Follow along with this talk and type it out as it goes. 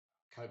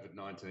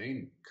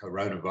COVID-19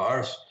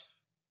 coronavirus,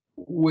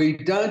 we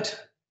don't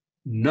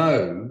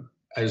know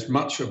as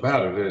much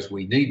about it as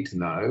we need to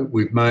know.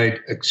 We've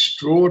made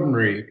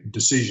extraordinary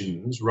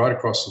decisions right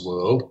across the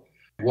world.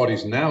 What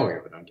is now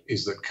evident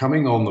is that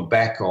coming on the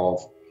back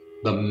of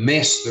the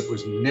mess that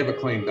was never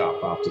cleaned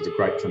up after the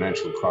great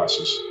financial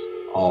crisis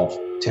of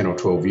 10 or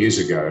 12 years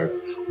ago,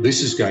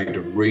 this is going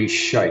to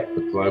reshape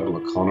the global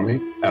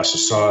economy, our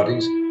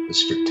societies, the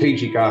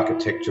strategic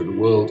architecture of the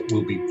world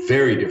will be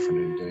very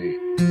different indeed.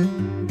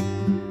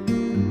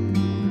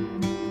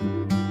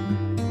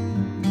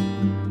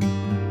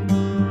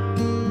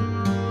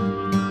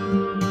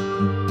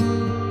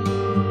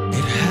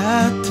 It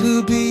had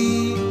to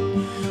be,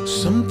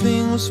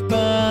 something was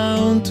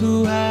bound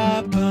to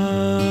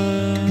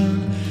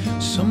happen,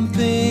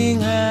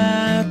 something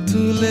had to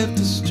lift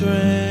the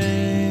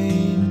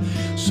strain,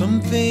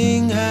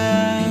 something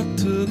had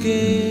to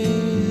give.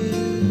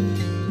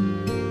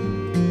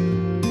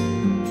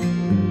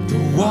 The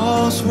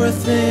walls were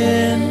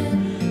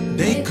thin,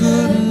 they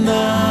could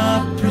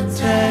not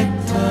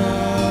protect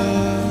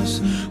us.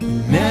 We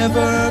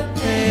never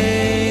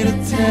paid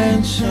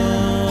attention.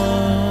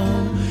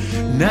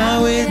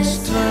 Now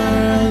it's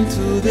turned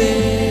to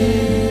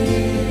this,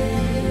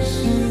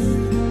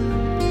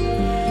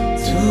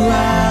 to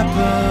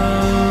happen.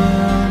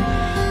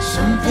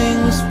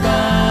 Something was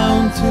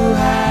bound to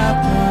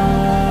happen.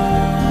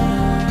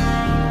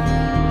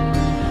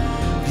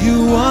 You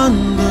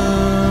wonder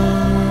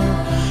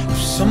if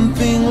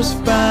something was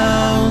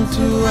bound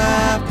to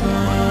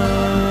happen.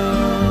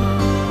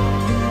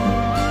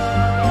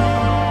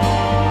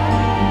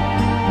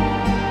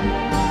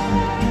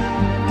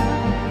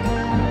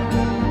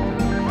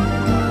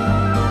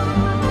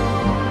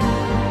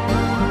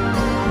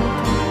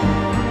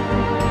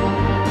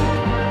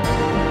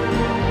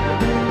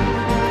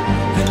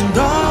 And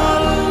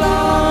all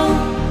along,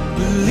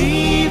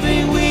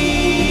 believing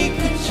we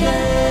could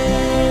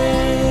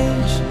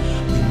change,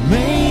 we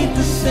made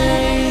the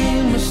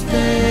same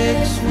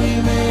mistakes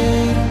we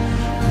made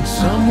when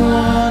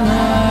someone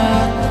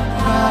had the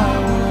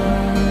power.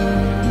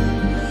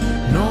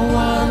 No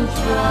one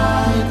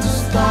tried to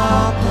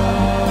stop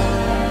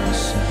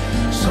us.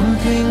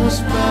 Something was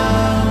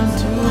bound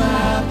to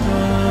happen.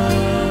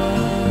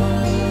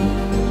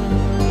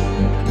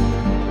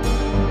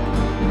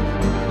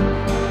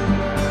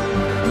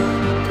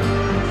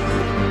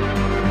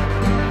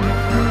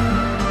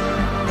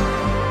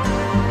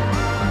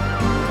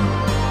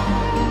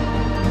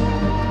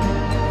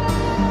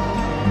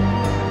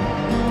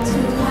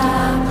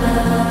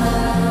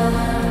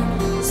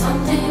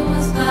 Something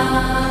was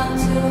bound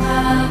to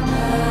happen.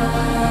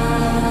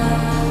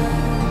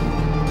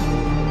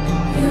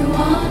 You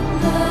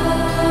wonder.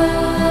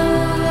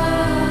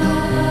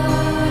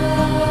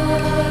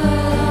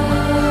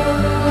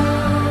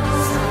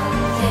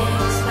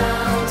 Something's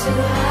bound to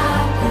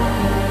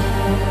happen.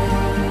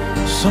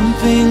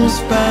 Something was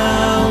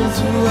bound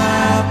to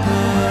happen.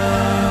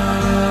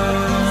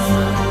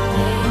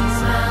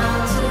 Something's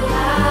bound to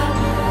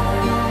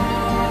happen.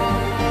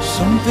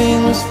 Something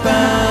was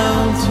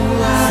bound to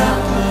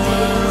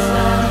happen.